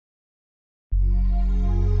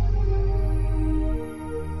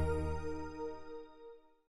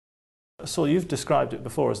Saul, you've described it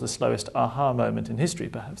before as the slowest aha moment in history,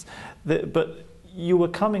 perhaps. But you were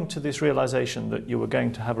coming to this realization that you were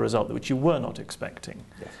going to have a result which you were not expecting.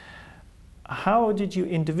 Yes. How did you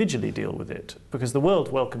individually deal with it? Because the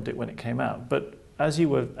world welcomed it when it came out, but as you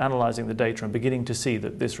were analysing the data and beginning to see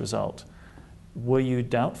that this result, were you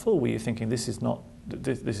doubtful? Were you thinking this is not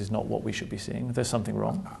what we should be seeing? There's something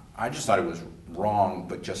wrong? I just thought it was wrong,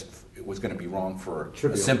 but just it was going to be wrong for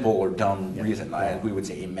Trivial. a simple or dumb reason. Yeah. We would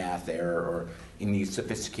say a math error, or in these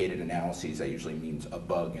sophisticated analyses, that usually means a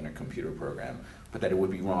bug in a computer program, but that it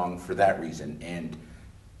would be wrong for that reason. And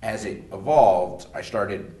as it evolved, I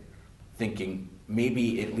started thinking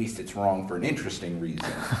maybe at least it's wrong for an interesting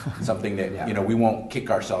reason, something that we won't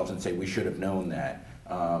kick ourselves and say we should have known that.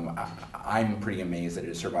 I'm pretty amazed that it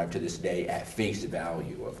has survived to this day at face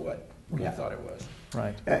value of what we thought it was.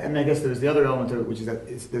 Right. And I guess there's the other element of it, which is that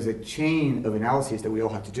there's a chain of analyses that we all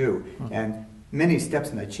have to do, and many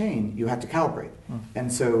steps in that chain you have to calibrate.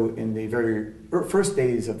 And so in the very first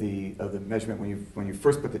days of the measurement, when you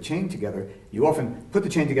first put the chain together, you often put the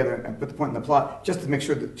chain together and put the point in the plot just to make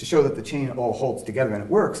sure to show that the chain all holds together and it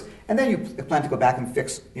works. And then you plan to go back and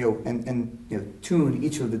fix, and tune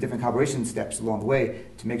each of the different calibration steps along the way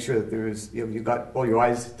to make sure that there's, you got all your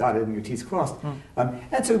I's dotted and your T's crossed.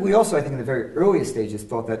 And so we also, I think, in the very earliest stages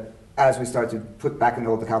thought that as we started to put back in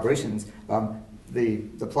all the calibrations,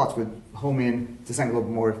 the plots would home in to something a little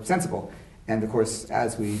bit more sensible. And of course,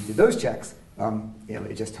 as we did those checks,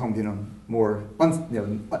 it just homed in on more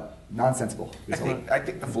nonsensible results. I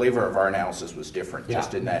think the flavor of our analysis was different,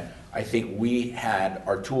 just in that I think we had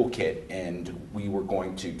our toolkit and we were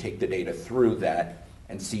going to take the data through that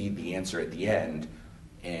and see the answer at the end.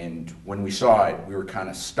 And when we saw it, we were kind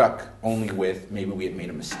of stuck only with maybe we had made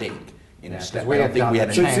a mistake in a step. I don't think we had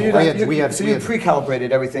a So you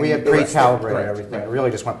pre-calibrated everything. We had pre-calibrated everything. It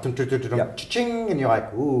really just went ching, and you're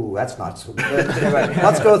like, ooh, that's not so good.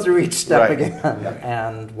 Let's go through each step again.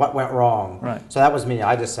 And what went wrong? Right. So that was me.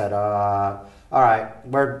 I just said, all right,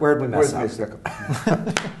 where'd we mess up?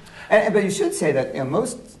 But you should say that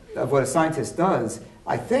most of what a scientist does,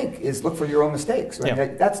 I think, is look for your own mistakes. Right? Yeah.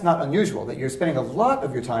 That's not unusual, that you're spending a lot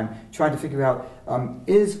of your time trying to figure out,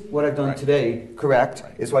 is what I've done today correct?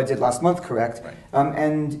 Right. Is what I did last month correct? Right.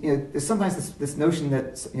 And there's sometimes this notion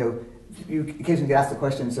that you occasionally get asked the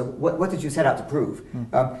question, so what did you set out to prove?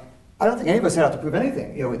 I don't think any of us set out to prove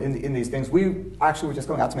anything. In these things, we actually were just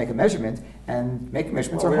going out to make a measurement, and making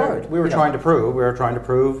measurements are hard. We were trying to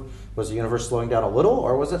prove, was the universe slowing down a little,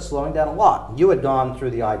 or was it slowing down a lot? You had gone through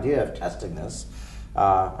the idea of testing this.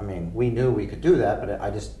 We knew we could do that, but I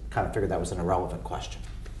just kind of figured that was an irrelevant question.